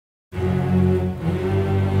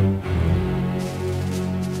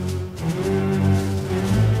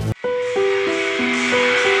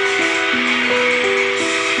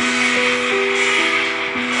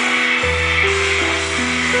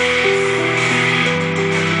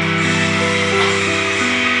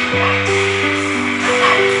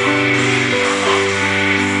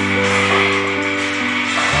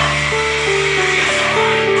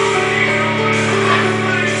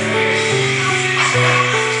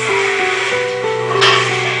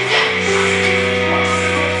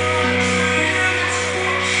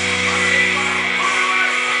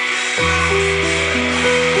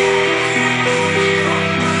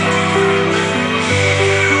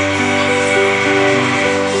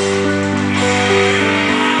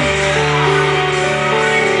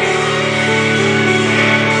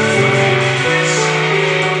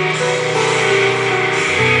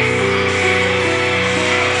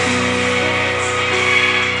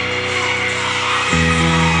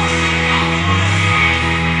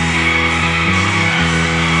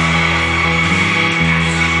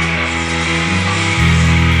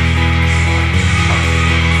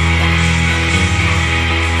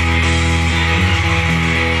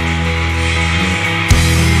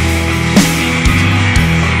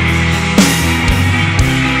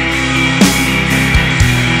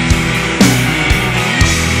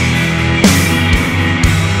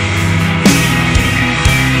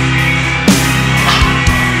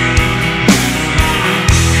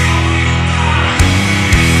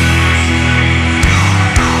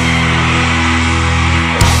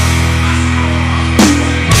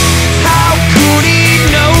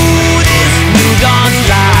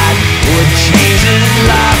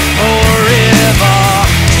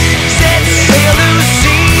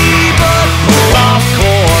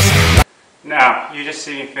just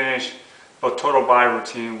see me finish a total body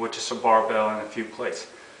routine with just a barbell and a few plates.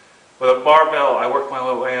 With a barbell, I work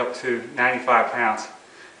my way up to 95 pounds.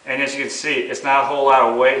 And as you can see, it's not a whole lot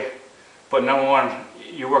of weight, but number one,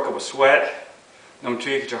 you work up a sweat. Number two,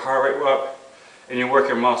 you get your heart rate up, and you work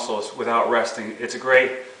your muscles without resting. It's a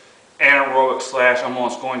great anaerobic /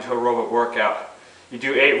 almost going to aerobic workout. You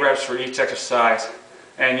do 8 reps for each exercise,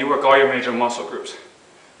 and you work all your major muscle groups.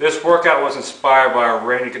 This workout was inspired by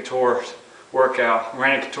Randy Couture's workout.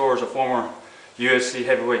 Randy Couture is a former UFC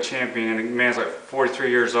heavyweight champion, and the man's like 43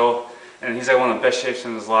 years old, and he's like one of the best shapes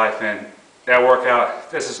in his life. And that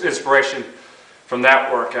workout, this is inspiration from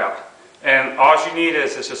that workout. And all you need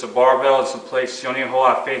is just a barbell and some plates. You don't need a whole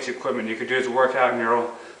lot of fancy equipment. You could do this workout in your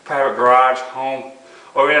own private garage, home,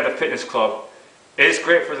 or even at the fitness club. It's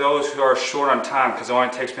great for those who are short on time because it only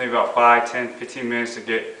takes maybe about 5, 10, 15 minutes to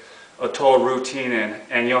get a total routine in,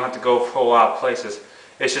 and you don't have to go for a whole lot of places.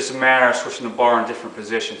 It's just a matter of switching the bar in different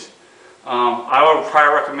positions. I would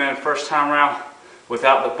probably recommend first time around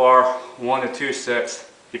without the bar 1 to 2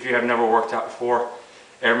 sets if you have never worked out before.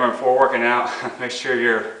 And remember, before working out, make sure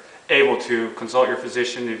you're able to consult your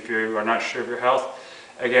physician if you are not sure of your health.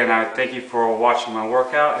 Again, I thank you for watching my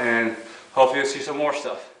workout, and hopefully you'll see some more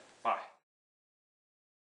stuff.